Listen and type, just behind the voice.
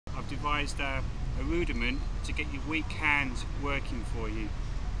devised a rudiment to get your weak hand working for you.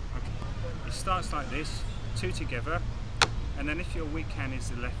 Okay. It starts like this, two together, and then if your weak hand is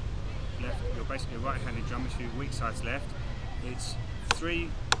the left, you're basically a right-handed drummer, so your weak side's left, it's 3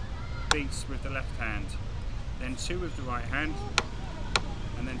 beats with the left hand, then 2 with the right hand,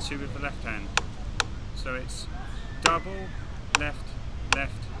 and then 2 with the left hand. So it's double, left,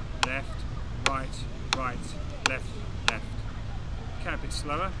 left, left, right, right, left, left. Okay, a bit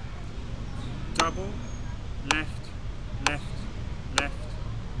slower. Double, left, left, left,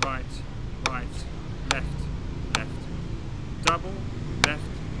 right, right, left, left. Double, left,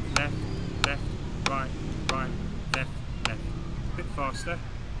 left, left, right, right, left, left. A bit faster.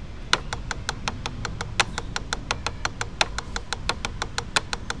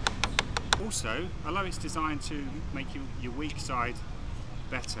 Also, although it's designed to make your weak side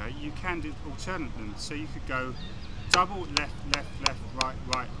better, you can do alternate them. So you could go double, left, left, left, right,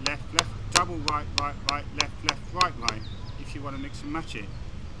 right, left, left, double, right, right, right, left, left, right, right, if you want to mix and match it.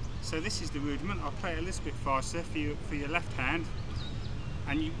 So this is the rudiment. I'll play it a little bit faster for your left hand,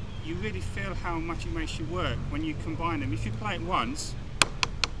 and you really feel how much it makes you work when you combine them. If you play it once,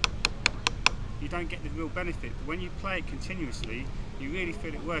 you don't get the real benefit, but when you play it continuously, you really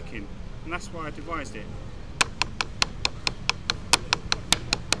feel it working, and that's why I devised it.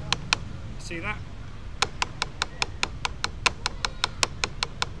 See that?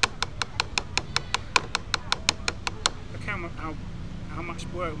 Look how much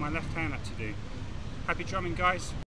work my left hand had to do. Happy drumming, guys.